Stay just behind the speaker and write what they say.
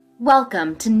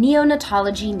Welcome to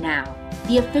Neonatology Now,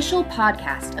 the official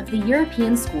podcast of the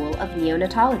European School of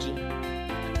Neonatology.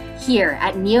 Here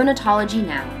at Neonatology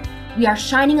Now, we are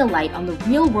shining a light on the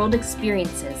real-world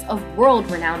experiences of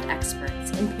world-renowned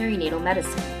experts in perinatal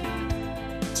medicine.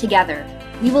 Together,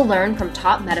 we will learn from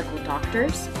top medical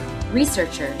doctors,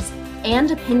 researchers, and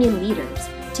opinion leaders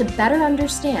to better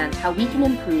understand how we can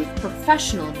improve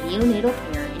professional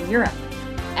neonatal care in Europe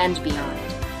and beyond.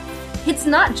 It's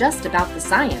not just about the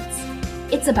science.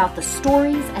 It's about the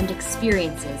stories and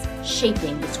experiences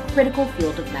shaping this critical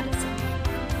field of medicine.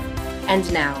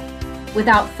 And now,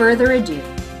 without further ado,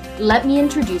 let me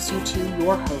introduce you to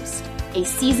your host, a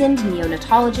seasoned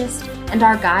neonatologist and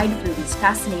our guide through these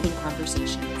fascinating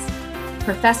conversations,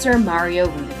 Professor Mario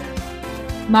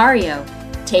Rudiger. Mario,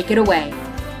 take it away.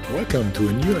 Welcome to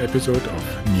a new episode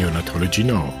of Neonatology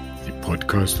Now, the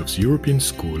podcast of the European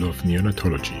School of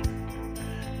Neonatology.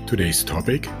 Today's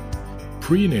topic: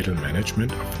 prenatal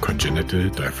management of congenital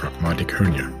diaphragmatic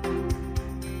hernia.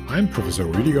 I'm Professor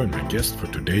Rudiger and my guest for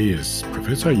today is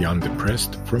Professor Jan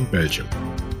Deprest from Belgium.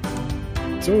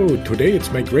 So today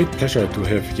it's my great pleasure to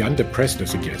have Jan Deprest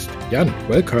as a guest. Jan,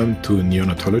 welcome to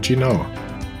Neonatology Now.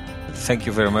 Thank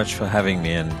you very much for having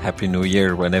me and Happy New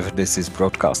Year whenever this is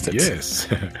broadcasted. Yes.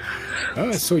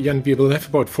 So Jan, we will have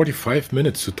about 45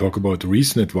 minutes to talk about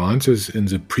recent advances in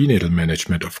the prenatal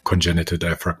management of congenital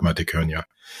diaphragmatic hernia.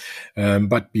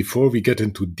 But before we get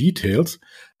into details,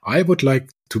 I would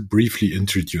like to briefly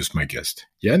introduce my guest.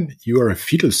 Jan, you are a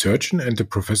fetal surgeon and a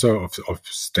professor of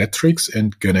obstetrics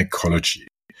and gynecology.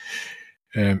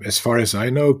 As far as I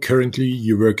know, currently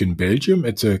you work in Belgium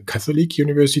at the Catholic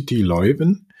University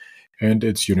Leuven and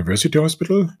its university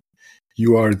hospital.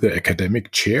 You are the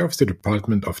academic chair of the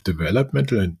Department of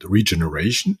Developmental and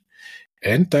Regeneration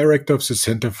and director of the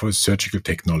Center for Surgical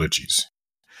Technologies.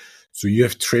 So you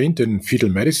have trained in fetal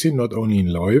medicine not only in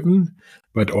Leuven,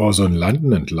 but also in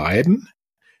London and Leiden.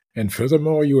 And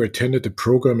furthermore, you attended a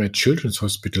program at Children's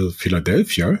Hospital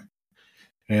Philadelphia.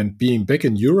 And being back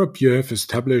in Europe, you have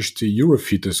established the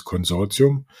Eurofetus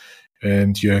Consortium,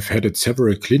 and you have headed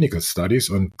several clinical studies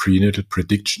on prenatal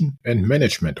prediction and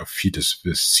management of fetus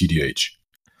with CDH.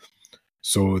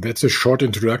 So that's a short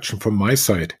introduction from my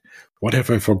side. What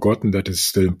have I forgotten that is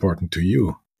still important to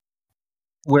you?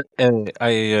 Well,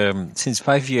 since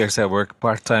 5 years I work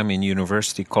part-time in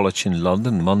University College in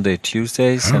London, Monday,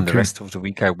 Tuesdays, Okay. and the rest of the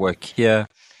week I work here.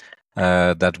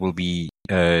 That will be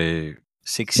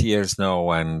 6 years now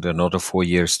and another 4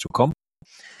 years to come.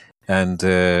 And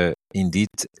indeed,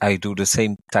 I do the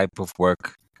same type of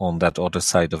work on that other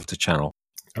side of the channel.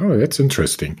 Oh, that's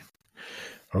interesting.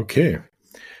 Okay.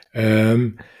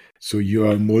 So you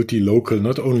are multi-local,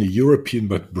 not only European,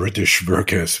 but British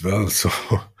worker as well. So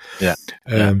Yeah.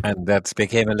 And that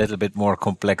became a little bit more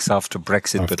complex after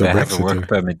Brexit, but I have a work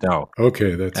permit now.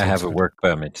 Okay, that's I have a work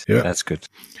permit. Yeah. That's good.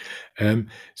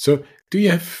 So do you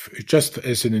have, just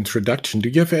as an introduction, do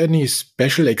you have any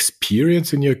special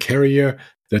experience in your career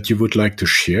that you would like to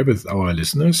share with our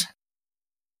listeners?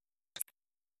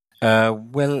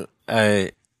 What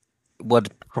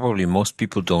probably most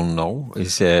people don't know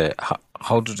is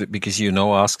because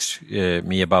asked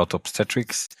me about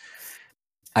obstetrics.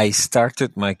 I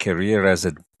started my career as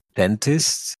a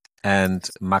dentist and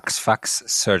max fax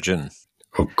surgeon.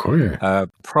 Okay.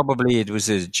 Probably it was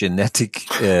a genetic,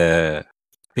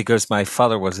 because my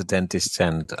father was a dentist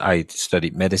and I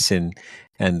studied medicine,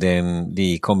 and then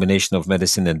the combination of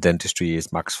medicine and dentistry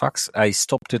is max fax. I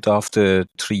stopped it after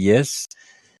 3 years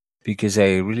because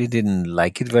I really didn't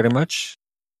like it very much.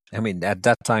 I mean, at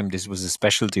that time, this was a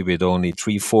specialty with only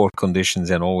 3-4 conditions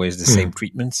and always the same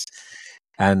treatments.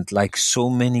 And like so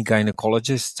many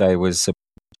gynecologists, I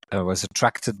was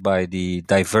attracted by the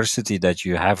diversity that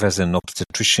you have as an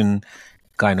obstetrician,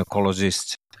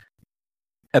 gynecologist.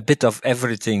 A bit of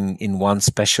everything in one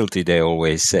specialty, they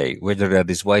always say, whether that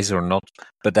is wise or not,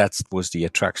 but that was the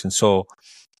attraction. So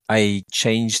I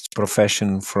changed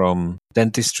profession from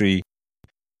dentistry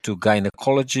to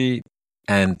gynecology,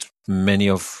 and many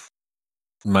of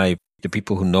the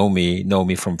people who know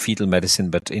me from fetal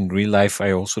medicine, but in real life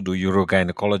I also do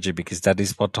urogynecology because that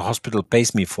is what the hospital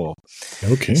pays me for.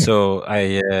 Okay. So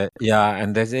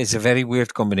and that is a very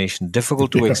weird combination,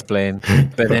 difficult to explain,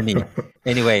 but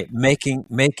anyway, making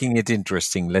it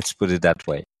interesting, let's put it that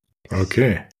way.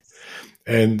 Okay.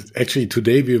 And actually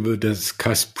today we will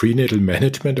discuss prenatal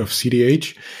management of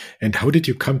CDH. And how did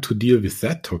you come to deal with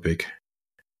that topic?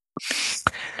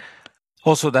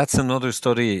 Also, that's another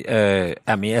story.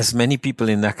 As many people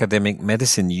in academic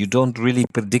medicine, you don't really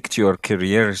predict your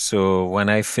career. So when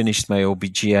I finished my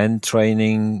OBGYN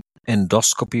training,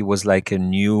 endoscopy was like a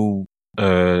new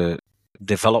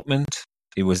development.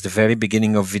 It was the very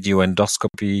beginning of video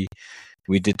endoscopy.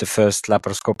 We did the first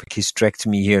laparoscopic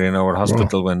hysterectomy here in our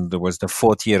hospital when there was the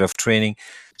 4th year of training.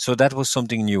 So that was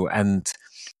something new. And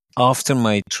after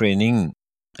my training,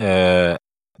 there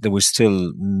was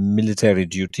still military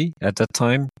duty at that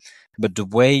time. But the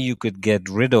way you could get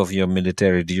rid of your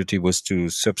military duty was to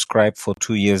subscribe for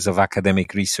 2 years of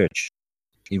academic research.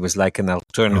 It was like an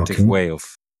alternative way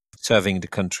of serving the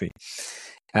country.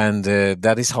 And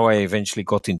that is how I eventually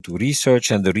got into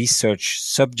research. And the research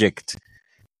subject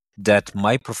that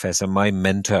my professor, my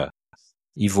mentor,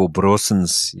 Ivo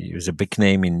Brosens, he was a big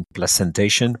name in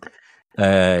placentation.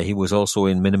 He was also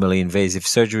in minimally invasive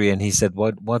surgery. And he said,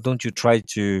 why don't you try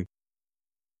to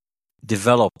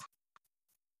develop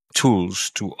tools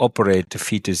to operate the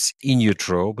fetus in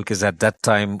utero? Because at that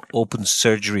time, open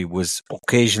surgery was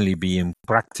occasionally being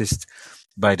practiced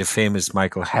by the famous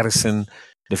Michael Harrison,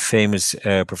 the famous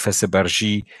Professor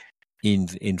Bargy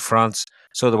in France.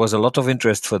 So there was a lot of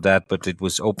interest for that, but it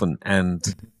was open. And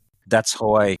that's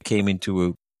how I came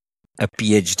into a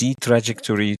PhD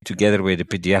trajectory together with a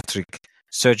pediatric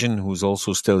surgeon who's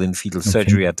also still in fetal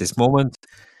surgery at this moment.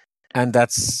 And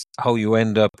that's how you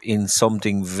end up in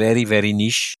something very, very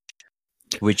niche,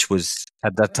 which was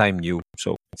at that time new.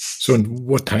 So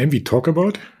what time we talk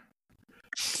about?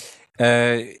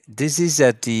 This is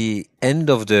at the end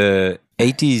of the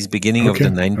 80s, beginning of the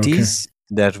 90s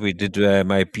that we did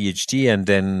my PhD, and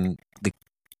then the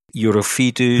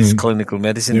Eurofetus, clinical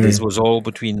medicine. This was all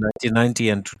between 1990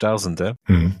 and 2000.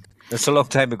 That's a long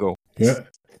time ago. Yeah.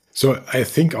 So I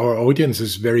think our audience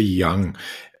is very young.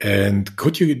 And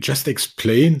could you just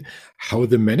explain how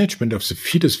the management of the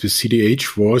fetus with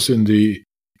CDH was in the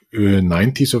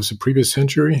 90s of the previous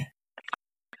century?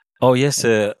 Oh, yes,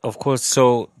 of course.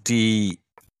 So the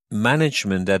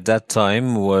management at that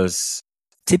time was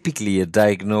typically a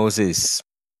diagnosis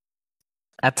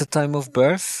at the time of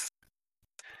birth,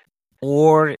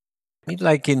 or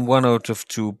like in 1 out of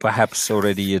 2, perhaps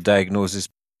already a diagnosis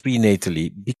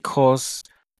prenatally, because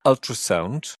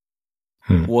ultrasound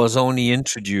was only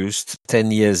introduced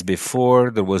 10 years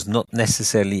before. There was not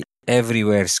necessarily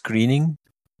everywhere screening.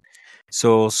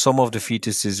 So some of the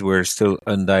fetuses were still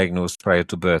undiagnosed prior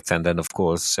to birth. And then, of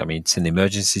course, I mean, it's an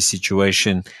emergency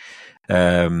situation.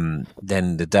 Then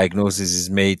the diagnosis is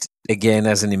made again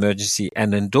as an emergency.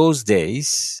 And in those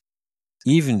days,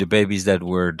 even the babies that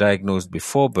were diagnosed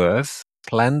before birth,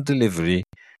 planned delivery,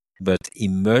 but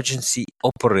emergency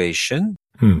operation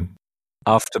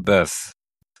after birth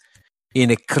in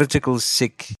a critical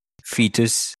sick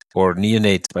fetus or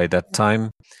neonate by that time.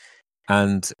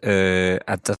 And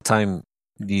at that time,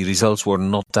 the results were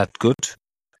not that good.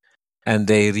 And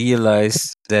they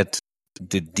realized that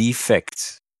the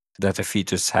defect that a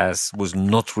fetus has was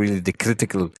not really the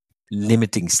critical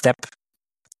limiting step.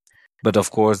 But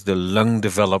of course, the lung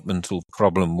developmental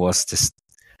problem was the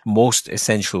most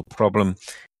essential problem.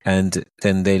 And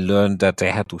then they learned that they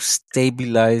had to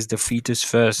stabilize the fetus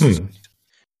first.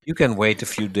 You can wait a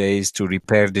few days to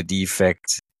repair the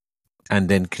defect and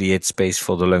then create space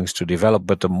for the lungs to develop.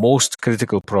 But the most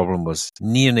critical problem was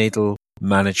neonatal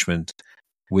management,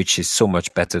 which is so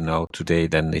much better now today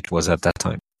than it was at that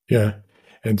time. Yeah.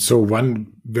 And so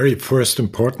one very first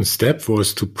important step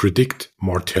was to predict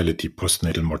mortality,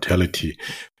 postnatal mortality,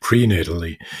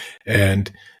 prenatally.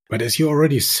 But as you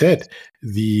already said,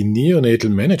 the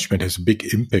neonatal management has a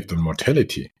big impact on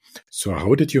mortality. So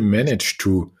how did you manage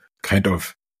to kind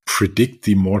of predict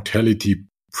the mortality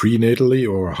prenatally,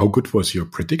 or how good was your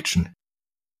prediction?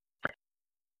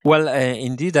 Well,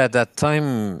 indeed, at that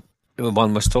time,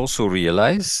 one must also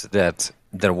realize that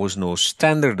there was no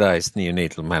standardized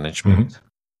neonatal management.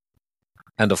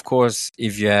 And of course,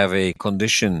 if you have a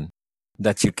condition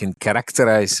that you can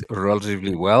characterize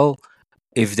relatively well,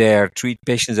 if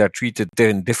patients are treated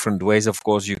in different ways, of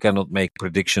course, you cannot make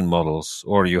prediction models,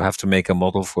 or you have to make a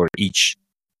model for each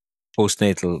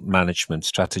postnatal management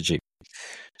strategy.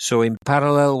 So in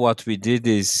parallel, what we did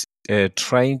is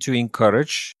trying to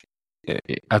encourage,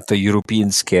 at the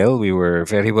European scale, we were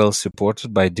very well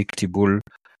supported by Dick Tiboul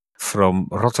from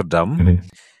Rotterdam,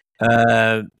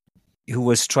 who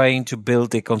was trying to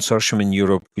build a consortium in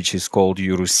Europe, which is called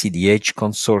EuroCDH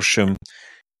Consortium,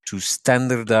 to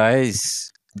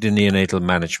standardize the neonatal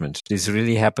management. This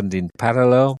really happened in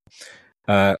parallel.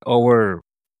 Our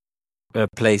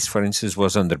place, for instance,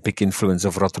 was under big influence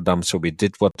of Rotterdam, so we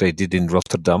did what they did in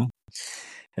Rotterdam.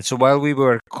 And so while we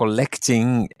were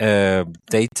collecting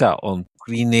data on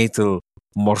prenatal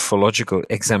morphological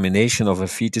examination of a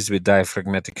fetus with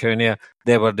diaphragmatic hernia,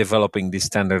 they were developing this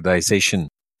standardization.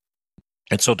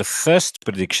 And so the first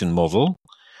prediction model,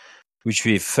 which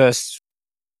we first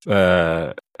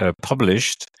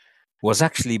published, was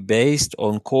actually based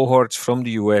on cohorts from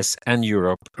the US and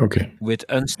Europe with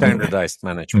unstandardized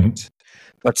management.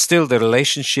 But still, the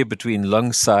relationship between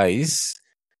lung size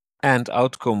and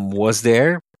outcome was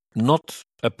there. Not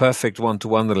a perfect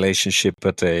one-to-one relationship,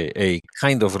 but a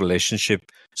kind of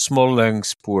relationship. Small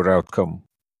lungs, poor outcome.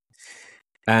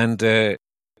 And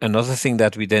another thing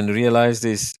that we then realized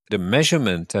is the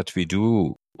measurement that we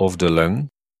do of the lung,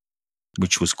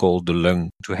 which was called the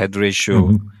lung-to-head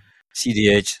ratio,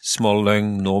 CDH, small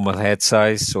lung, normal head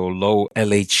size, so low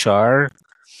LHR.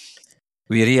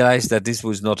 We realized that this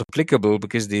was not applicable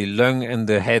because the lung and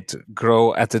the head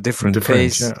grow at a different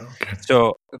pace. Yeah, okay.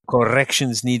 So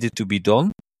corrections needed to be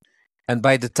done. And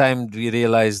by the time we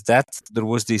realized that, there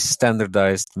was this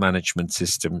standardized management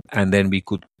system. And then we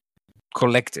could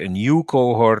collect a new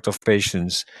cohort of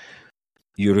patients,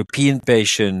 European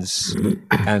patients,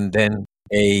 and then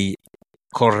a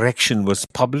correction was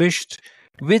published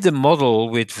with a model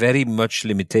with very much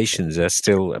limitations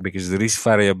still, because there is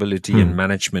variability in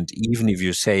management, even if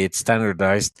you say it's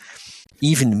standardized,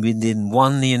 even within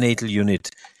one neonatal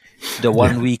unit, the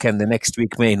 1 week and the next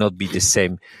week may not be the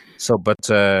same. So, but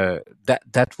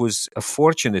that was a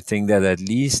fortunate thing that at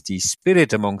least the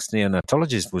spirit amongst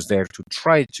neonatologists was there to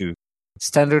try to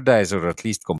standardize or at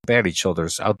least compare each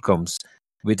other's outcomes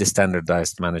with the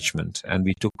standardized management. And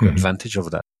we took advantage of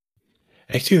that.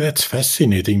 Actually, that's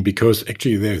fascinating because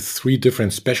actually there are 3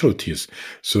 different specialties.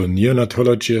 So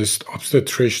neonatologists,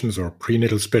 obstetricians or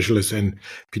prenatal specialists and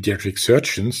pediatric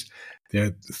surgeons, there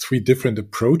are 3 different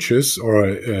approaches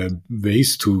or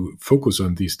ways to focus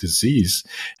on this disease,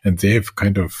 and they have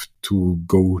kind of to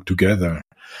go together.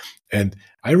 And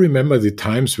I remember the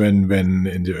times when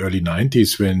in the early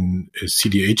 90s, when a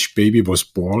CDH baby was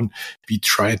born, we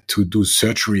tried to do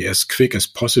surgery as quick as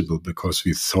possible because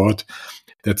we thought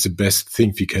that's the best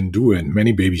thing we can do. And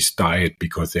many babies died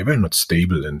because they were not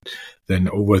stable. And then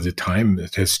over the time,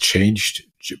 it has changed,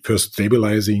 first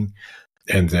stabilizing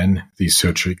and then the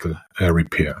surgical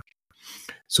repair.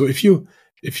 So if you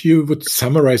would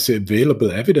summarize the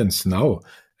available evidence now,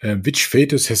 which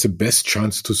fetus has the best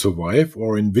chance to survive,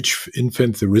 or in which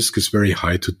infant the risk is very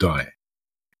high to die?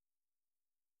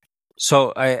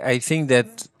 So I think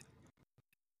that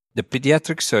the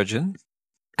pediatric surgeon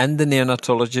and the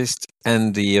neonatologist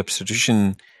and the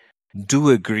obstetrician do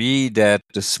agree that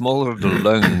the smaller the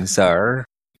lungs are,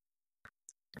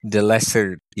 the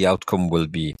lesser the outcome will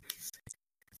be.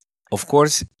 Of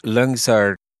course, lungs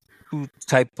are 2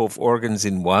 types of organs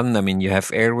in one. I mean, you have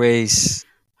airways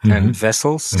and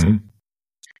vessels.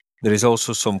 There is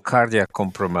also some cardiac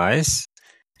compromise.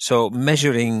 So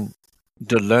measuring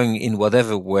the lung in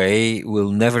whatever way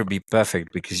will never be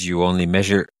perfect because you only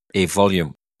measure a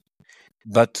volume.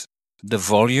 But the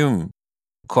volume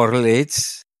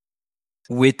correlates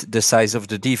with the size of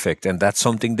the defect, and that's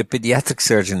something the pediatric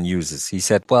surgeon uses. He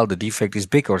said, well, the defect is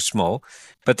big or small,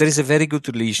 but there is a very good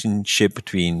relationship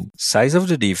between size of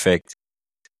the defect,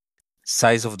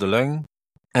 size of the lung,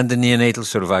 and the neonatal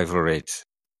survival rate,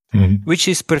 which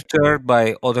is perturbed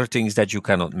by other things that you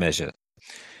cannot measure.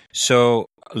 So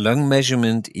lung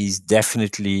measurement is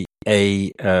definitely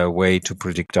a way to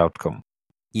predict outcome.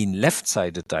 In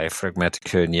left-sided diaphragmatic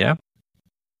hernia,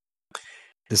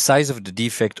 the size of the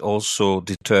defect also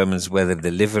determines whether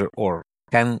the liver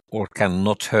can or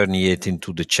cannot herniate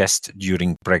into the chest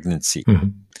during pregnancy.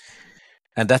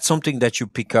 And that's something that you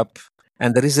pick up.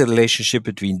 And there is a relationship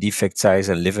between defect size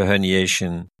and liver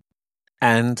herniation,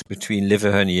 and between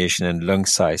liver herniation and lung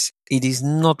size. It is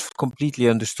not completely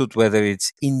understood whether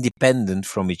it's independent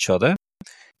from each other,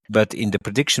 but in the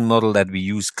prediction model that we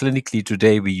use clinically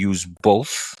today, we use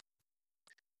both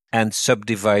and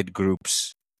subdivide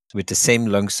groups with the same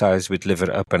lung size with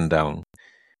liver up and down.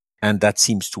 And that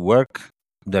seems to work.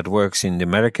 That works in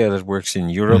America, that works in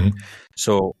Europe.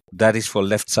 So that is for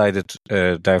left-sided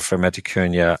diaphragmatic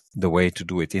hernia, the way to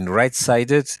do it. In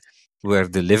right-sided, where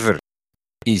the liver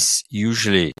is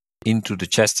usually into the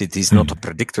chest, it is not a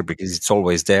predictor because it's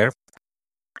always there.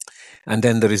 And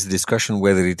then there is a discussion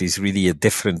whether it is really a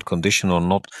different condition or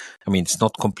not. I mean, it's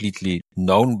not completely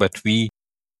known, but we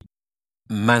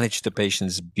manage the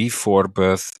patients before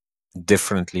birth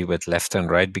differently with left and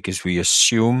right because we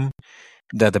assume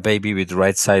that a baby with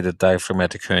right-sided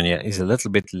diaphragmatic hernia is a little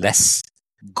bit less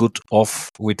good off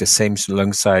with the same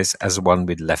lung size as one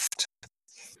with left.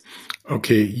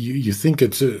 Okay, you think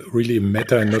it's really a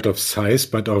matter not of size,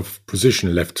 but of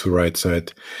position left to right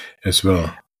side as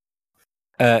well?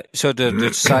 So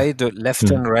the side, the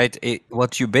left and right,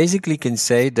 what you basically can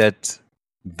say that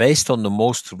based on the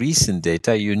most recent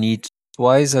data, you need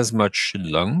twice as much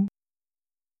lung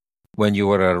when you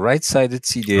are a right-sided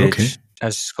CDH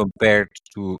as compared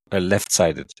to a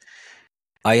left-sided.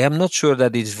 I am not sure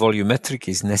that it's volumetric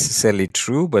is necessarily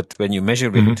true, but when you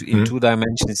measure it in 2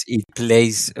 dimensions, it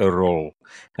plays a role.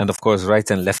 And of course, right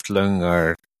and left lung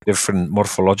are different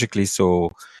morphologically,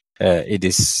 so it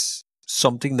is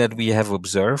something that we have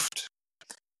observed,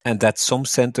 and that some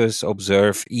centers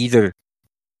observe either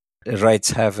rights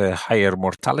have a higher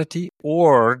mortality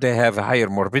or they have a higher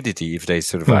morbidity if they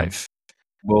survive.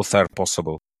 Both are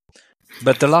possible.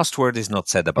 But the last word is not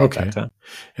said about that. Huh?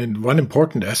 And one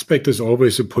important aspect is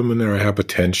always the pulmonary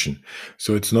hypertension.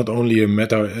 So it's not only a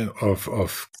matter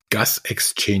of gas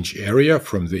exchange area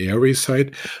from the airway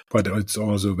side, but it's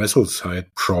also vessel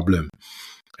side problem.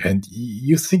 And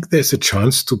you think there's a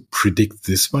chance to predict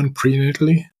this one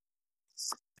prenatally?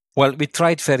 Well, we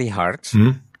tried very hard.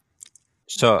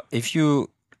 So if you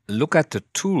look at the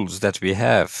tools that we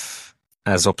have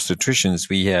as obstetricians,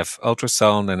 we have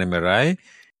ultrasound and MRI,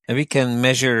 and we can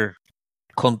measure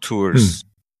contours,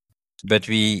 but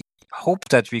we hope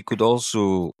that we could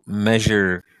also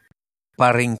measure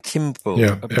parenchymal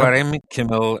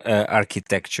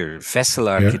architecture, vessel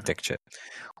architecture.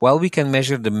 Well, we can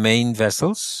measure the main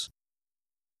vessels,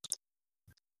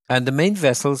 and the main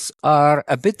vessels are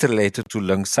a bit related to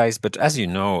lung size, but as you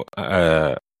know,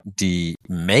 the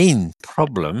main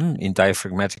problem in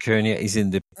diaphragmatic hernia is in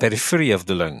the periphery of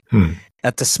the lung,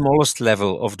 at the smallest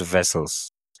level of the vessels.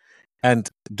 And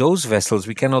those vessels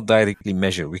we cannot directly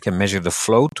measure. We can measure the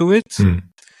flow to it,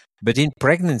 but in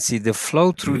pregnancy, the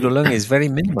flow through the lung is very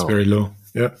minimal. It's very low,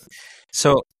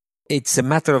 So it's a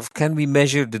matter of, can we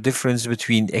measure the difference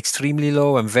between extremely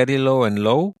low and very low and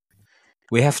low?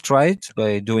 We have tried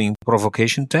by doing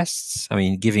provocation tests,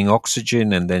 giving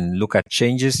oxygen and then look at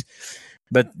changes.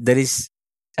 But there is,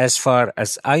 as far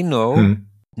as I know,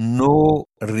 no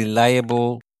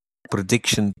reliable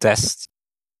prediction test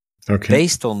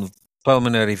based on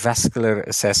pulmonary vascular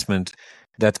assessment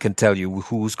that can tell you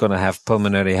who's going to have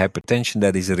pulmonary hypertension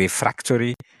that is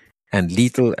refractory and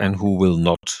lethal and who will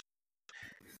not.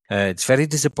 It's very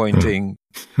disappointing.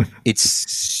 It's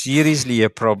seriously a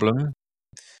problem,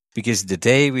 because the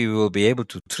day we will be able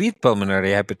to treat pulmonary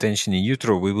hypertension in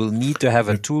utero, we will need to have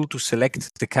a tool to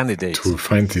select the candidate. To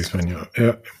find this one,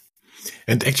 yeah.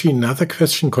 And actually, another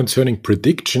question concerning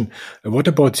prediction. What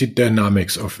about the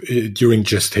dynamics of during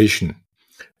gestation?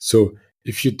 So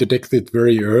if you detect it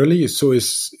very early, so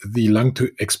is the lung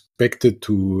to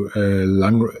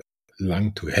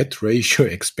head ratio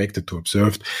expected to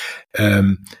observed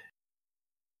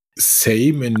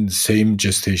same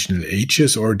gestational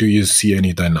ages, or do you see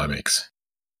any dynamics?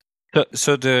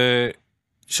 So the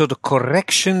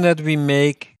correction that we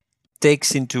make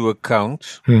takes into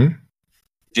account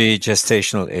the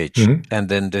gestational age. And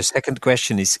then the second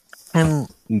question is, can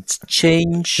it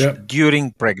change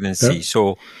during pregnancy?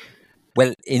 So,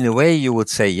 well, in a way you would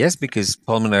say yes, because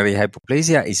pulmonary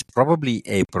hypoplasia is probably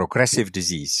a progressive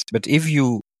disease. But if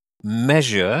you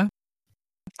measure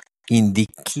in the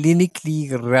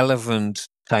clinically relevant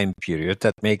time period,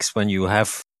 that makes when you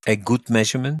have a good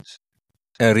measurement,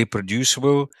 a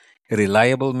reproducible,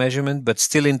 reliable measurement, but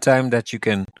still in time that you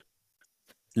can,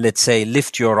 let's say,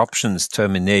 lift your options,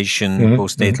 termination,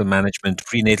 postnatal management,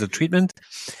 prenatal treatment.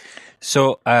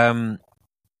 So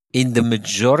in the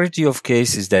majority of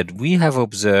cases that we have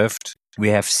observed, we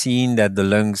have seen that the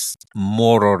lungs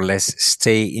more or less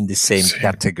stay in the same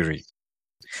category.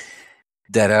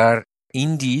 There are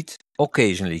indeed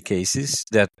occasionally cases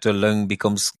that the lung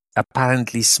becomes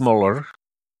apparently smaller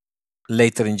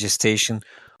later in gestation,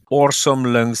 or some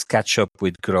lungs catch up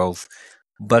with growth.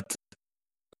 But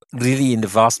really, in the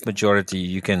vast majority,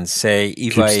 you can say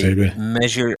if I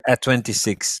measure at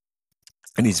 26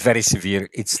 and it's very severe,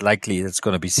 it's likely it's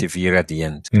going to be severe at the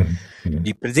end.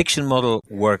 The prediction model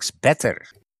works better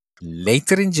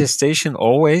later in gestation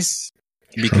always,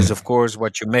 because of course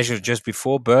what you measure just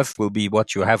before birth will be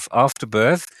what you have after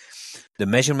birth. The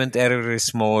measurement error is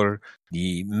smaller,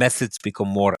 the methods become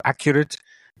more accurate,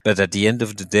 but at the end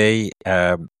of the day,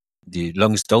 the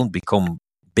lungs don't become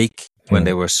big when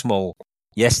they were small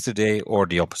yesterday, or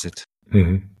the opposite.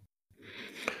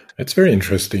 That's very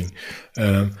interesting.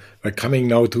 But coming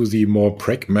now to the more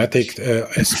pragmatic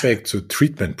aspects of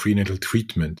treatment, prenatal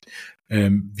treatment.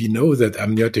 We know that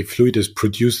amniotic fluid is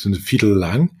produced in the fetal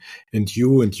lung, and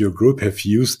you and your group have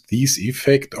used this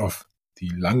effect of the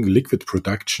lung liquid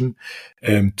production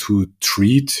to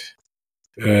treat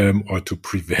or to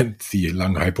prevent the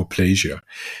lung hypoplasia.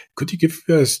 Could you give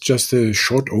us just a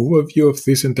short overview of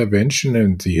this intervention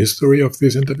and the history of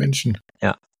this intervention?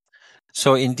 Yeah.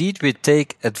 So indeed, we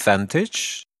take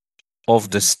advantage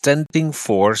of the stenting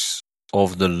force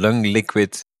of the lung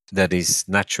liquid that is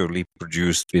naturally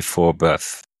produced before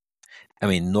birth.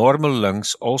 normal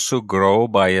lungs also grow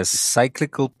by a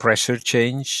cyclical pressure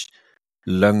change,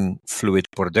 lung fluid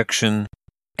production,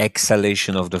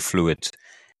 exhalation of the fluid.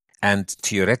 And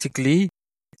theoretically,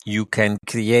 you can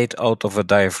create out of a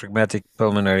diaphragmatic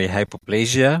pulmonary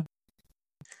hypoplasia,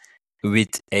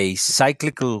 with a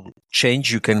cyclical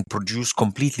change, you can produce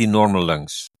completely normal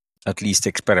lungs, at least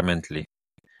experimentally.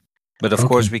 But of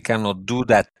course, we cannot do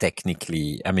that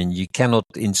technically. You cannot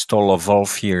install a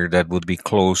valve here that would be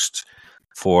closed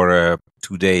for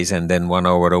 2 days and then 1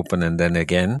 hour open and then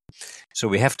again. So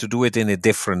we have to do it in a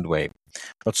different way.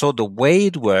 But so the way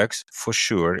it works, for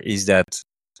sure, is that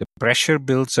the pressure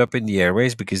builds up in the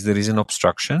airways because there is an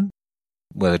obstruction.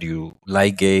 Whether you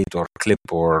ligate or clip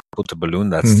or put a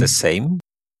balloon, that's the same.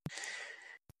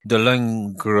 The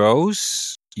lung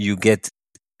grows. You get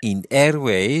in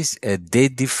airways a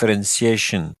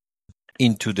dedifferentiation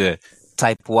into the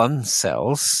type 1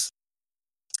 cells.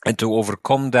 And to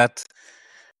overcome that,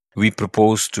 we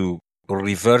propose to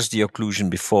reverse the occlusion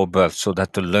before birth so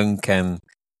that the lung can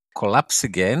collapse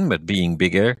again, but being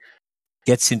bigger,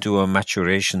 gets into a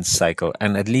maturation cycle.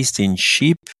 And at least in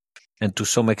sheep and to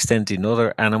some extent in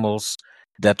other animals,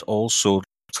 that also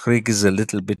triggers a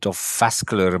little bit of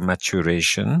vascular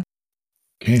maturation.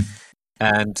 Okay.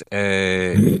 And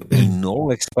in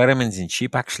all experiments in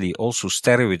sheep, actually, also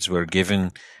steroids were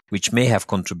given, which may have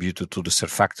contributed to the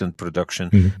surfactant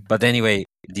production. But anyway,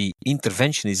 the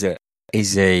intervention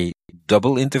is a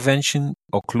double intervention,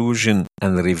 occlusion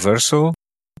and reversal,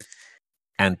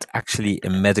 and actually a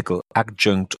medical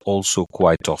adjunct also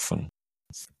quite often.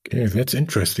 Okay, that's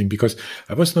interesting, because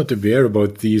I was not aware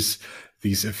about these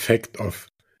effect of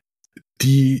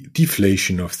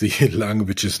deflation of the lung,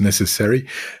 which is necessary.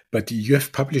 But you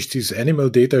have published these animal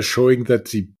data showing that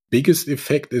the biggest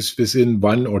effect is within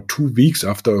 1 or 2 weeks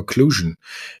after occlusion,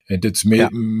 and it's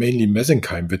mainly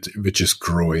mesenchyme which is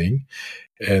growing,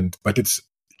 but it's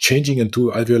changing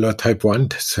into alveolar type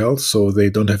 1 cells, so they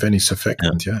don't have any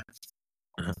surfactant.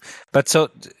 But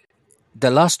so the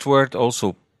last word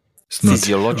also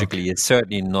physiologically is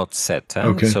certainly not set.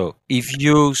 So if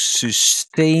you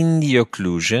sustain the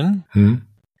occlusion,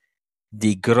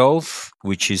 the growth,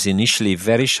 which is initially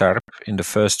very sharp in the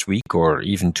first week or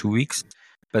even 2 weeks,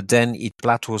 but then it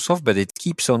plateaus off, but it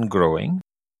keeps on growing.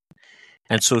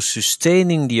 And so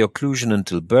sustaining the occlusion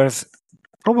until birth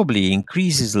probably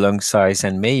increases lung size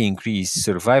and may increase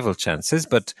survival chances,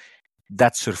 but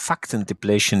that surfactant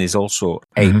depletion is also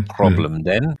a problem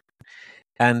then.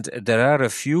 And there are a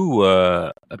few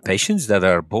patients that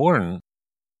are born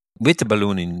with the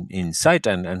balloon inside,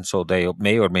 and so they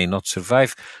may or may not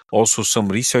survive. Also, some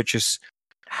researchers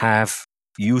have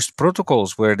used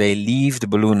protocols where they leave the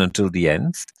balloon until the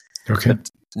end. But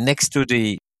next to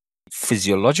the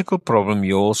physiological problem,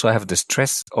 you also have the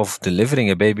stress of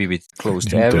delivering a baby with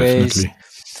closed airways. Definitely.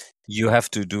 You have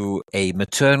to do a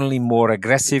maternally more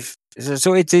aggressive.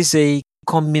 So it is a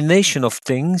combination of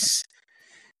things.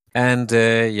 And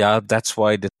that's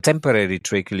why the temporary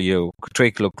tracheal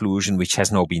occlusion, which has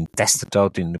now been tested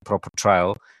out in the proper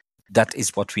trial, that is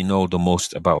what we know the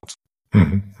most about.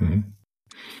 And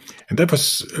I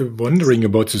was wondering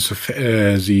about the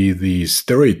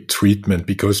steroid treatment,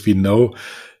 because we know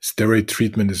steroid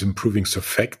treatment is improving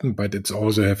surfactant, but it's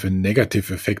also have a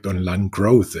negative effect on lung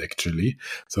growth, actually.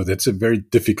 So that's a very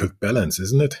difficult balance,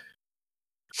 isn't it?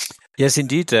 Yes,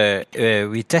 indeed.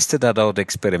 We tested that out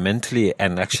experimentally,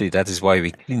 and actually that is why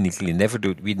we clinically never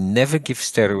do it. We never give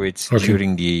steroids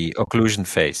during the occlusion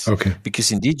phase,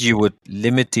 because indeed you would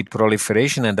limit the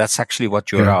proliferation, and that's actually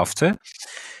what you're after.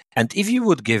 And if you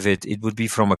would give it, it would be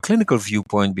from a clinical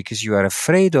viewpoint, because you are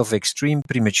afraid of extreme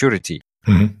prematurity.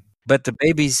 But the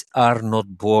babies are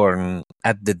not born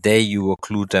at the day you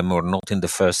occlude them, or not in the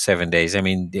first 7 days.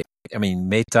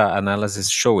 Meta-analysis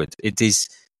show it. It is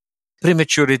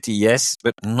prematurity, yes,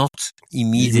 but not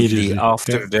immediately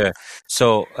after the.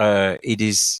 So there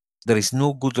is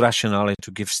no good rationale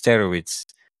to give steroids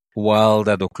while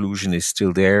that occlusion is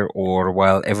still there or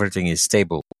while everything is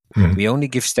stable. We only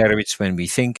give steroids when we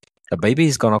think a baby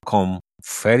is going to come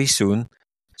very soon.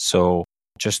 So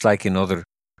just like in other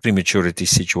prematurity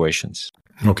situations.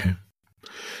 Okay.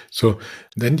 So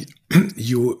then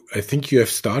I think you have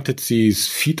started this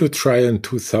fetal trial in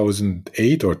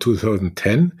 2008 or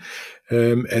 2010,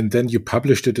 and then you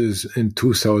published it in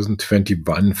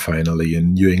 2021, finally,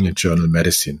 in New England Journal of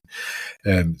Medicine.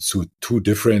 So 2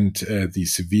 different, the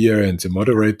severe and the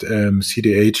moderate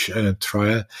CDH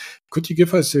trial. Could you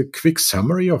give us a quick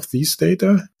summary of these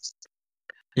data?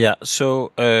 Yeah.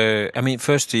 So,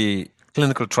 firstly,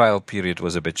 clinical trial period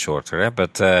was a bit shorter,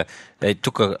 but it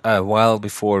took a while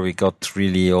before we got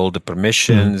really all the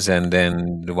permissions, and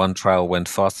then the one trial went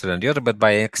faster than the other, but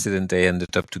by accident they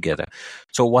ended up together.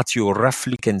 So what you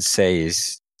roughly can say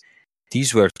is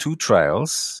these were two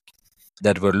trials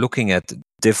that were looking at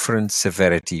different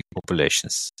severity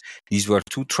populations. These were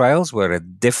two trials where a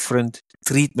different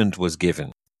treatment was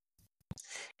given.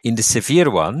 In the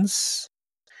severe ones,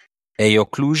 a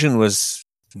occlusion was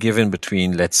given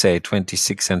between, let's say,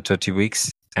 26 and 30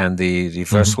 weeks, and the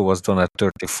reversal was done at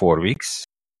 34 weeks.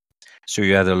 So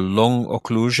you had a long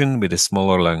occlusion with a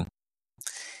smaller lung.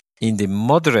 In the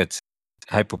moderate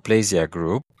hypoplasia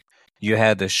group, you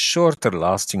had a shorter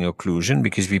lasting occlusion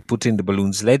because we put in the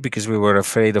balloons late because we were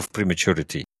afraid of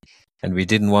prematurity, and we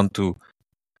didn't want to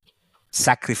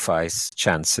sacrifice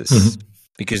chances.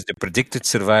 Because the predicted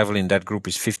survival in that group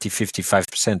is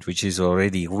 50-55%, which is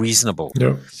already reasonable.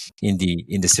 Yeah. In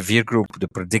the severe group, the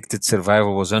predicted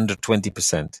survival was under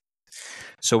 20%.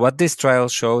 So what this trial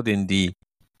showed in the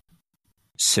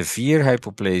severe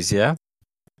hypoplasia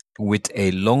with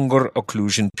a longer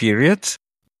occlusion period,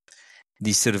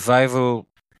 the survival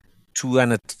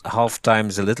 2.5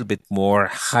 times a little bit more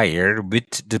higher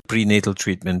with the prenatal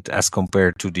treatment as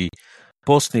compared to the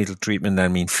postnatal treatment. I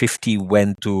mean, 50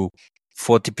 went to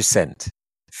 40%,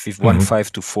 15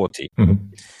 to 40.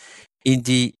 In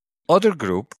the other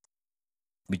group,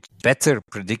 with better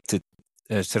predicted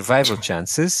survival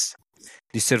chances,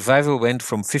 the survival went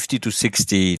from 50 to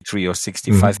 63 or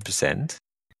 65%,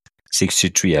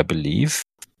 63, I believe.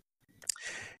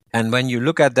 And when you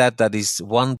look at that, that is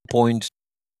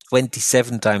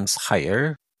 1.27 times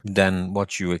higher than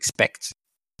what you expect,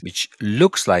 which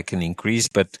looks like an increase,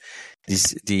 but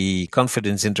the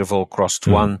confidence interval crossed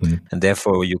 1, and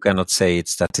therefore you cannot say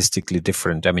it's statistically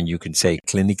different. I mean, you can say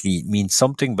clinically it means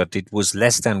something, but it was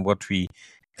less than what we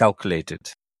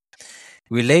calculated.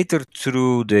 We later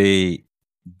threw the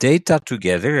data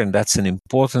together, and that's an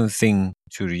important thing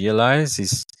to realize,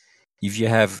 is if you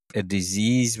have a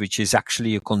disease which is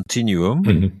actually a continuum,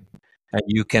 and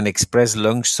you can express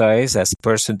lung size as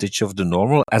percentage of the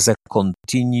normal as a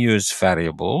continuous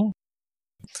variable,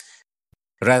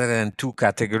 rather than two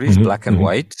categories, black and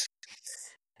white,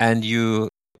 and you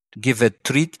give a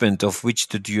treatment of which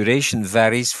the duration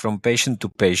varies from patient to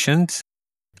patient,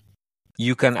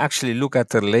 you can actually look at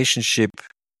the relationship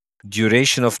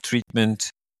duration of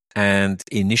treatment and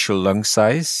initial lung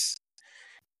size.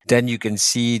 Then you can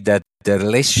see that the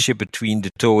relationship between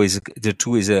the two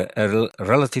is a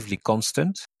relatively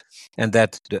constant, and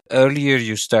that the earlier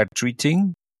you start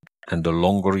treating and the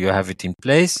longer you have it in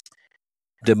place,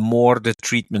 the more the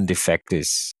treatment effect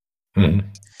is.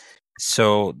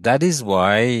 So that is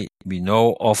why we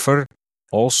now offer,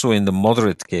 also in the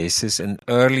moderate cases, an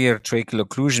earlier tracheal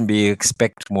occlusion, we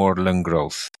expect more lung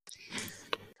growth.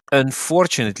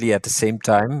 Unfortunately, at the same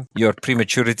time, your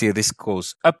prematurity risk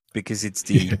goes up because it's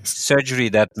the surgery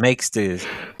that makes the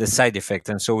side effect.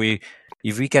 And so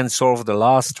if we can solve the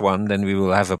last one, then we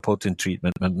will have a potent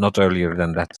treatment, but not earlier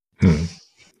than that.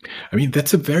 I mean,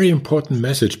 that's a very important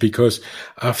message, because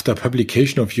after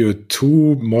publication of your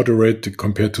two moderate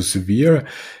compared to severe,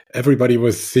 everybody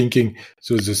was thinking,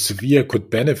 so the severe could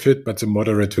benefit, but the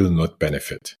moderate will not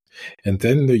benefit. And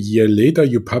then a year later,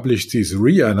 you published this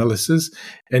reanalysis,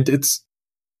 and it's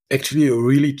actually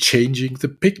really changing the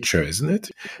picture, isn't it?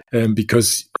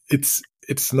 Because it's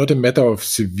not a matter of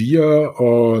severe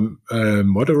or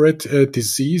moderate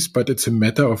disease, but it's a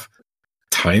matter of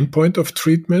time point of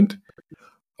treatment,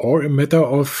 or a matter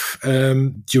of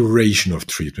duration of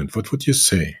treatment. What would you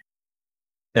say?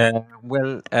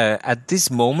 At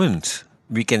this moment,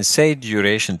 we can say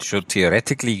duration. So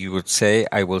theoretically, you would say,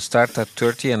 I will start at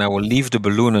 30 and I will leave the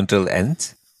balloon until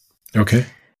end. Okay.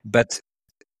 But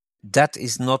that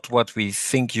is not what we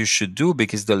think you should do,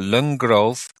 because the lung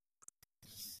growth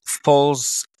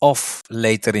falls off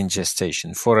later in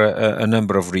gestation for a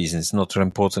number of reasons, not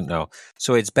important now.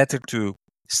 So it's better to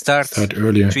start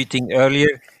earlier, treating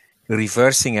earlier,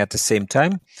 reversing at the same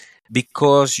time,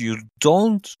 because you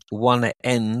don't want to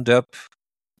end up,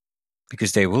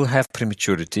 because they will have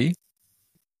prematurity,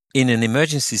 in an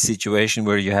emergency situation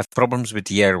where you have problems with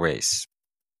the airways.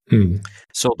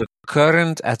 So the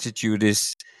current attitude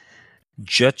is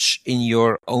judge in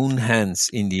your own hands,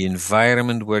 in the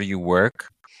environment where you work,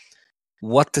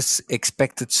 what the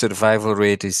expected survival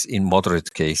rate is in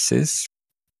moderate cases.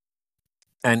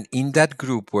 And in that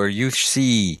group where you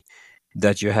see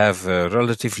that you have a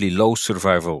relatively low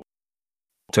survival,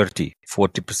 30,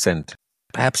 40%,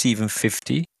 perhaps even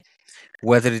 50%,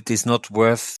 whether it is not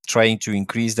worth trying to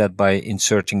increase that by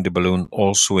inserting the balloon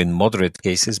also in moderate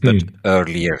cases, but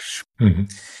earlier.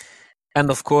 And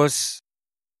of course,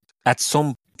 at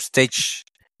some stage,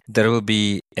 there will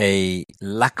be a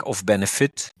lack of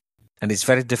benefit, and it's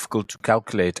very difficult to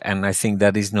calculate. And I think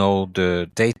that is now the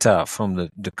data from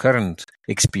the current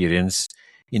experience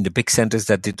in the big centers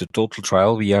that did the total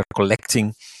trial. We are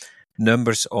collecting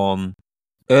numbers on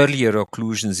earlier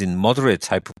occlusions in moderate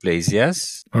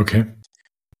hypoplasias. Okay.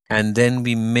 And then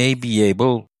we may be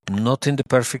able, not in the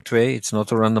perfect way, it's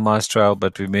not a randomized trial,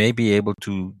 but we may be able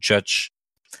to judge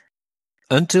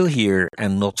until here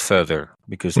and not further,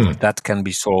 because that can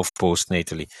be solved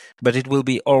postnatally. But it will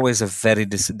be always a very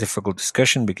difficult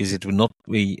discussion, because it will not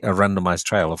be a randomized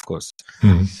trial, of course.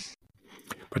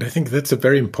 But I think that's a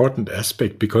very important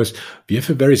aspect, because we have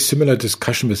a very similar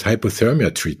discussion with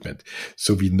hypothermia treatment.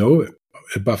 So we know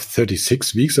above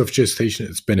 36 weeks of gestation,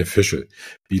 it's beneficial.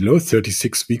 Below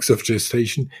 36 weeks of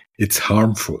gestation, it's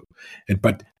harmful.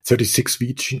 But 36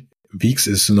 weeks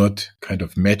is not kind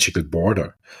of magical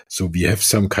border. So we have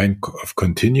some kind of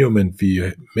continuum, and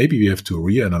maybe we have to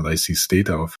reanalyze these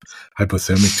data of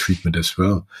hypothermic treatment as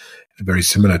well. Very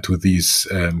similar to these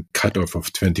cutoff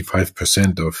of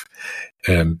 25% of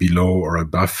below or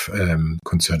above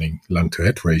concerning lung to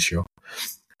head ratio.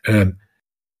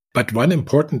 But one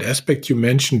important aspect you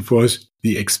mentioned was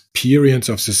the experience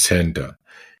of the center.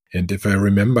 And if I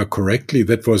remember correctly,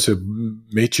 that was a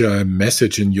major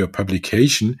message in your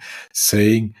publication,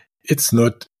 saying it's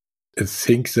not a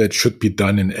thing that should be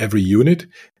done in every unit,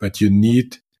 but you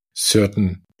need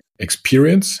certain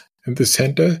experience in the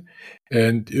center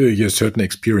and your certain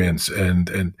experience.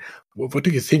 And what do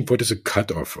you think? What is a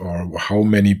cutoff, or how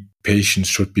many patients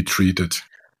should be treated?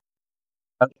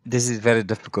 This is very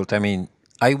difficult. I mean,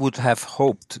 I would have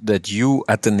hoped that you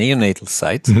at the neonatal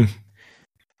site,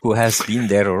 who has been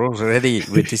there already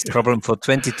with this problem for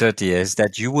 20, 30 years,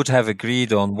 that you would have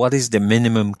agreed on what is the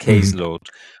minimum caseload,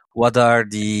 what are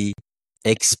the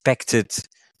expected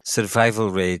survival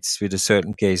rates with a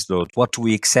certain caseload, what do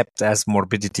we accept as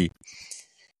morbidity.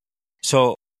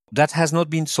 So that has not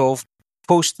been solved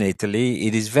postnatally.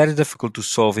 It is very difficult to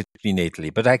solve it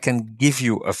prenatally, but I can give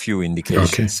you a few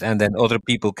indications, and then other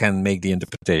people can make the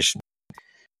interpretation.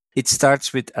 It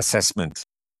starts with assessment.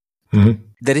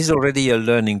 There is already a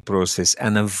learning process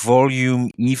and a volume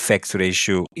effect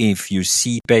ratio if you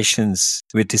see patients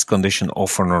with this condition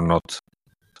often or not.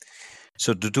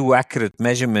 So to do accurate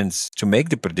measurements to make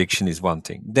the prediction is one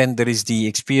thing. Then there is the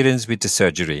experience with the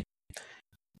surgery.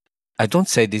 I don't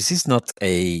say this is not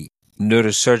a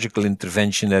neurosurgical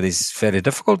intervention that is very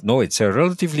difficult. No, it's a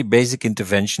relatively basic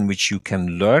intervention which you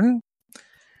can learn.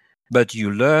 But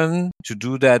you learn to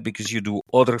do that because you do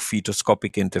other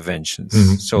fetoscopic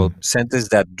interventions. So centers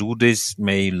that do this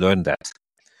may learn that.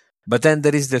 But then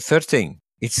there is the third thing.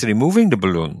 It's removing the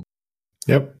balloon.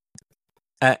 Yep.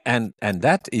 And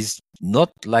that is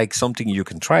not like something you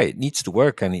can try. It needs to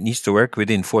work, and it needs to work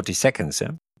within 40 seconds.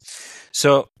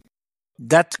 So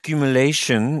that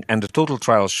accumulation, and the total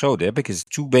trial showed there, because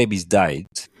 2 babies died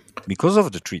because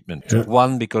of the treatment. Yeah.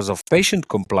 One because of patient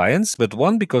compliance, but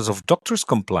one because of doctor's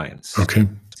compliance. Okay.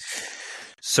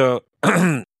 So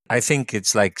I think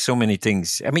it's like so many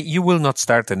things. I mean, you will not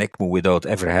start an ECMO without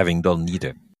ever having done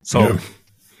neither. So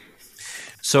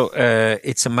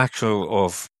it's a matter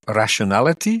of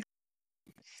rationality,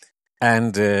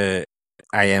 and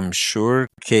I am sure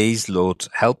caseload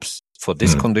helps for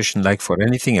this condition like for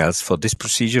anything else, for this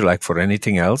procedure like for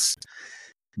anything else.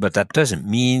 But that doesn't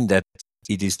mean that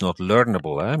it is not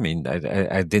learnable. I mean,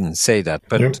 I didn't say that.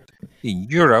 But in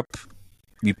Europe,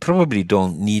 we probably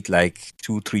don't need like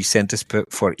 2-3 centers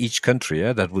for each country.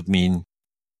 That would mean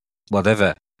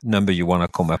whatever number you want to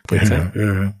come up with.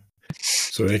 Yeah.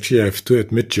 So actually, I have to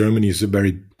admit, Germany is a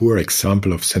very poor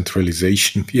example of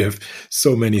centralization. We have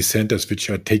so many centers which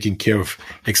are taking care of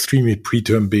extremely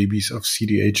preterm babies of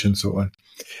CDH and so on.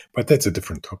 But that's a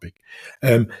different topic.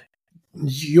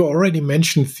 You already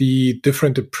mentioned the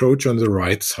different approach on the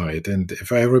right side. And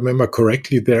if I remember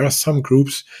correctly, there are some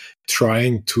groups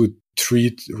trying to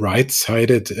treat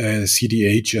right-sided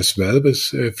CDH as well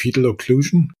with fetal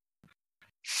occlusion.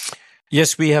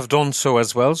 Yes, we have done so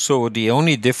as well. So the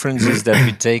only difference is that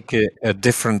we take a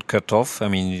different cutoff. I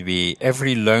mean,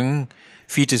 every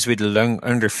fetus with a lung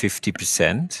under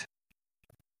 50%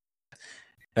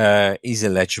 is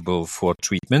eligible for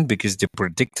treatment, because the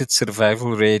predicted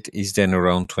survival rate is then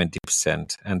around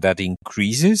 20%, and that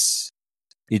increases.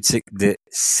 It's the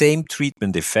same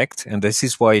treatment effect, and this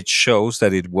is why it shows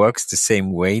that it works the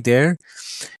same way there.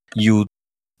 You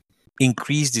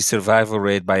increase the survival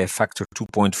rate by a factor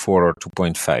 2.4 or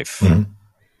 2.5.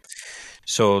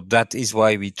 So that is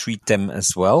why we treat them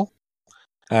as well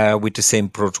with the same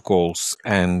protocols,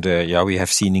 and we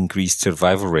have seen increased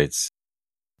survival rates.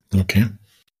 Okay.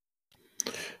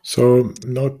 So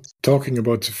now talking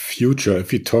about the future,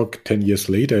 if we talk 10 years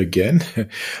later again,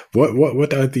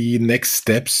 what are the next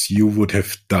steps you would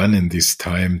have done in this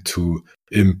time to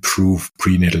improve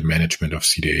prenatal management of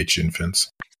CDH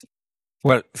infants?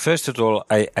 Well, first of all,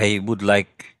 I would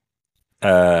like,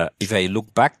 if I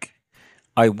look back,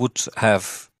 I would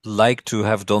have liked to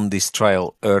have done this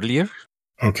trial earlier.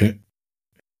 Okay.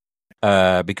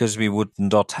 Because we would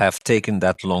not have taken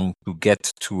that long to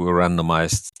get to a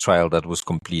randomized trial that was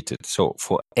completed. So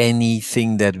for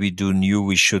anything that we do new,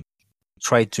 we should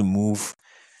try to move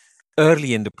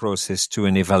early in the process to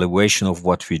an evaluation of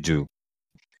what we do.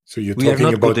 So you're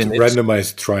talking about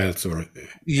randomized trials, or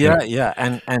yeah,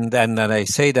 and I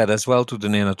say that as well to the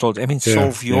neonatologist. I mean,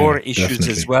 solve your issues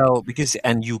definitely as well,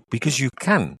 because you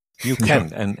can,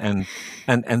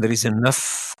 and there is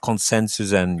enough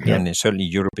consensus, and certainly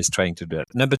Europe is trying to do that.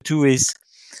 Number two is,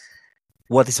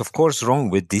 what is of course wrong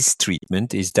with this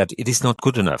treatment is that it is not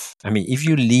good enough. I mean, if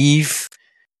you leave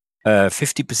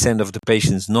 50% of the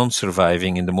patients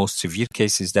non-surviving in the most severe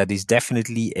cases, that is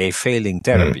definitely a failing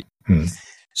therapy.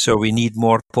 So we need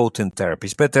more potent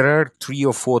therapies. But there are 3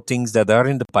 or 4 things that are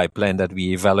in the pipeline that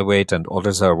we evaluate and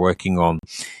others are working on.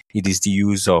 It is the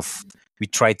use of, we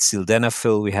tried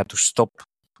sildenafil. We had to stop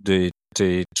the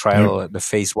trial, the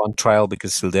phase 1 trial,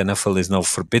 because sildenafil is now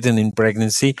forbidden in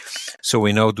pregnancy. So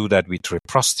we now do that with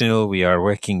treprostinil. We are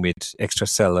working with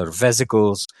extracellular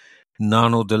vesicles,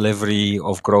 nano delivery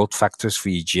of growth factors for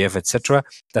EGF, etc.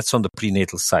 That's on the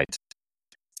prenatal side.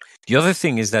 The other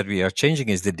thing is that we are changing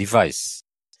is the device.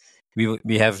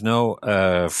 We have now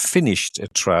finished a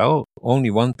trial. Only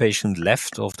one patient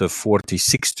left of the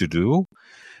 46 to do.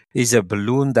 Is a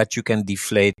balloon that you can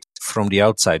deflate from the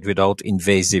outside without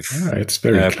invasive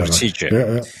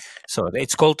procedure. So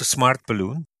it's called the smart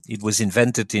balloon. It was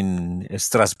invented in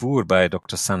Strasbourg by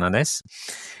Dr. Sananes.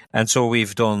 And so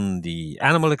we've done the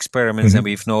animal experiments and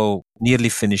we've now nearly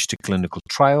finished the clinical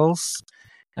trials.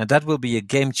 And that will be a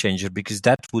game changer, because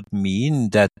that would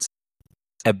mean that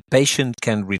a patient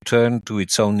can return to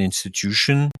its own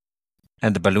institution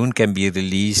and the balloon can be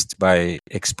released by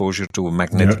exposure to a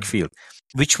magnetic field,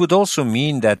 which would also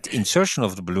mean that insertion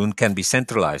of the balloon can be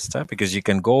centralized, because you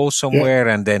can go somewhere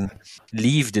and then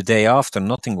leave the day after.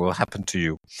 Nothing will happen to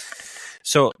you.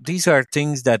 So these are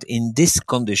things that in this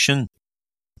condition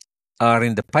are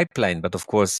in the pipeline. But of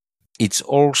course, it's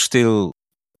all still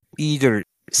either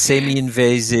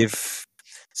semi-invasive,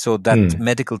 so that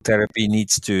medical therapy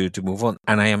needs to move on.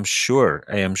 And I am sure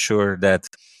that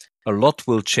a lot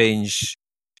will change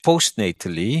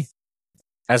postnatally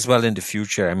as well in the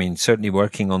future. I mean, certainly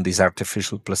working on this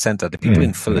artificial placenta. The people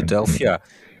in Philadelphia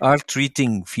are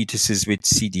treating fetuses with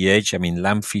CDH, I mean,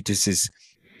 lamb fetuses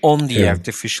on the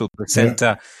artificial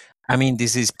placenta. I mean,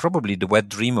 this is probably the wet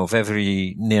dream of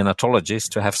every neonatologist,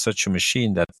 to have such a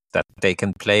machine that they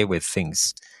can play with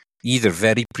things, either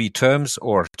very preterms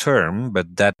or term,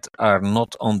 but that are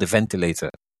not on the ventilator.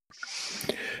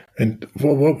 And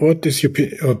what is your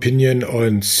opinion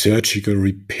on surgical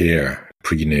repair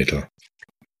prenatal?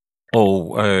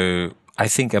 I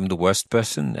think I'm the worst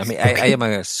person. I mean, I am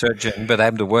a surgeon, but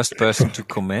I'm the worst person to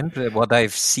comment. What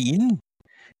I've seen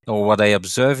or what I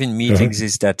observe in meetings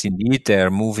is that indeed they are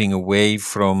moving away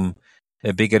from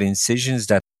bigger incisions,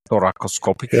 that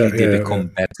thoracoscopically they become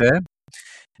better,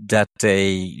 that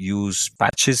they use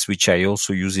patches, which I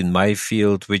also use in my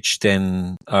field, which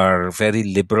then are very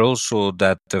liberal, so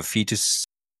that the fetus,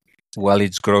 while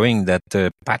it's growing, that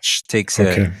the patch takes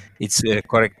its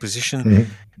correct position.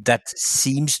 That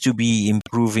seems to be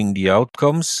improving the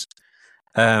outcomes.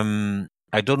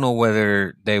 I don't know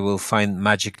whether they will find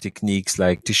magic techniques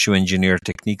like tissue engineer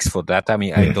techniques for that. I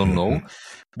mean, I don't know.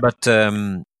 But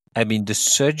I mean, the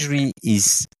surgery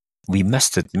is, we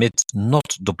must admit,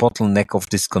 not the bottleneck of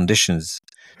these conditions.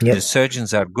 The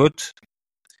surgeons are good.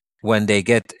 When they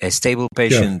get a stable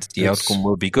patient, the outcome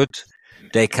will be good.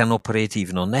 They can operate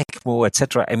even on ECMO,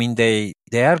 etc. I mean, they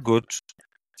are good.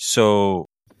 So,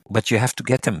 but you have to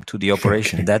get them to the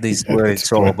operation. That is where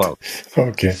it's all about.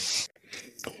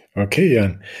 Okay,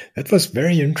 Jan, that was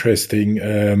very interesting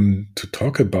to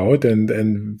talk about,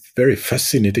 and very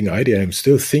fascinating idea. I'm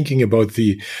still thinking about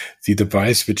the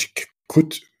device which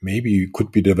could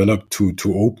be developed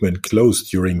to open and close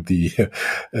during the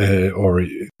or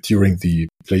during the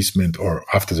placement or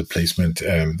after the placement.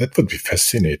 That would be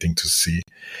fascinating to see.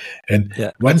 And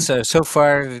so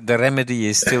far the remedy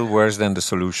is still worse than the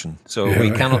solution. So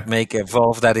we cannot make a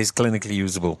valve that is clinically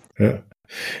usable.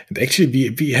 And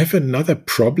actually, we have another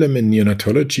problem in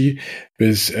neonatology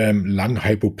with lung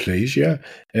hypoplasia,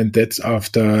 and that's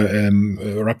after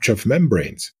rupture of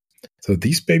membranes. So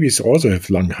these babies also have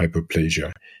lung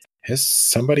hyperplasia. Has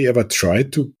somebody ever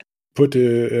tried to put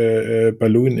a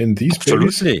balloon in these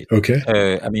Absolutely. babies?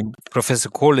 Okay. I mean, Professor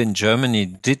Kohl in Germany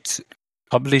did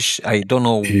publish, I don't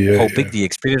know how big the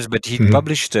experience, but he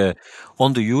published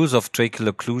on the use of tracheal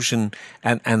occlusion,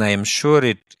 and I am sure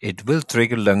it will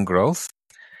trigger lung growth.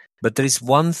 But there is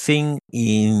one thing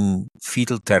in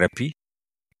fetal therapy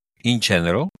in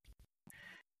general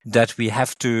that we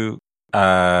have to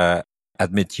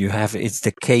admit it's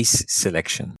the case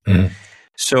selection.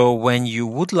 So when you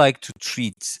would like to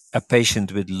treat a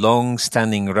patient with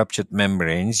long-standing ruptured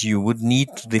membranes, you would need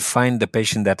to define the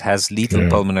patient that has lethal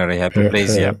pulmonary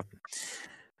hyperplasia.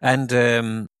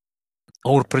 And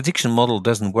our prediction model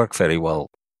doesn't work very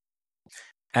well.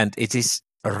 And it is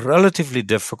relatively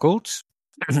difficult.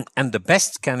 And the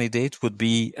best candidate would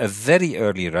be a very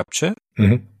early rupture,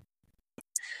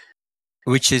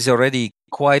 which is already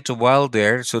quite a while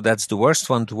there. So that's the worst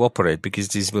one to operate because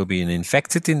this will be an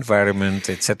infected environment,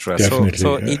 etc.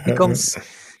 So it becomes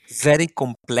very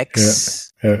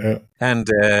complex. And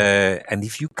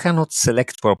if you cannot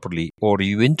select properly or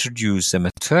you introduce a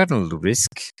maternal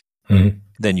risk,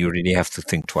 then you really have to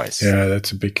think twice. Yeah,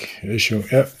 that's a big issue.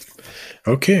 Yeah.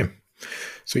 Okay.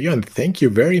 So Jan, thank you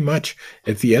very much.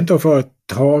 At the end of our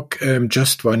talk,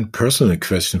 just one personal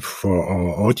question for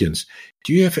our audience.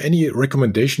 Do you have any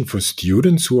recommendation for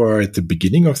students who are at the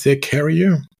beginning of their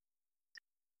career?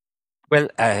 Well,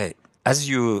 as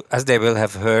they will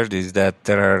have heard, is that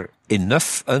there are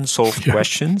enough unsolved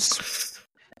questions.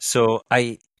 So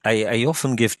I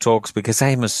often give talks because I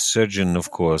am a surgeon, of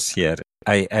course, here.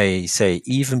 I say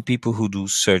even people who do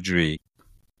surgery,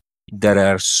 there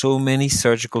are so many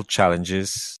surgical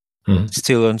challenges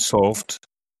still unsolved.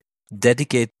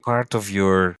 Dedicate part of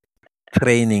your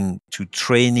training to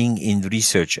training in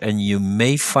research, and you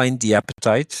may find the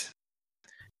appetite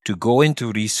to go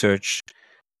into research.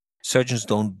 Surgeons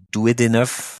don't do it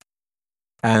enough,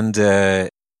 and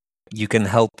you can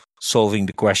help solving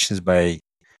the questions by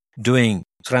doing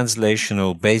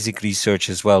translational basic research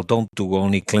as well. Don't do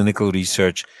only clinical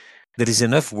research. There is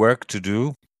enough work to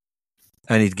do,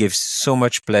 and it gives so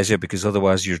much pleasure because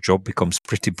otherwise your job becomes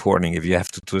pretty boring if you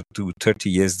have to do 30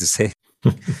 years the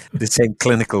same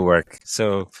clinical work.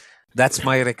 So that's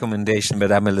my recommendation,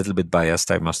 but I'm a little bit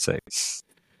biased, I must say.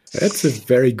 That's a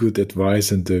very good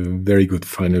advice and a very good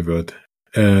final word.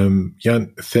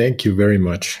 Jan, thank you very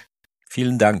much.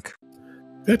 Vielen Dank.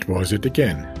 That was it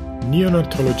again.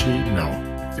 Neonatology Now,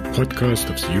 the podcast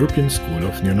of the European School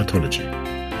of Neonatology.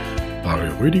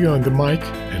 Mario Rüdiger on the mic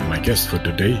and my guest for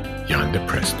today, Jan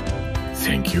Deprest.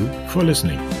 Thank you for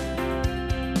listening.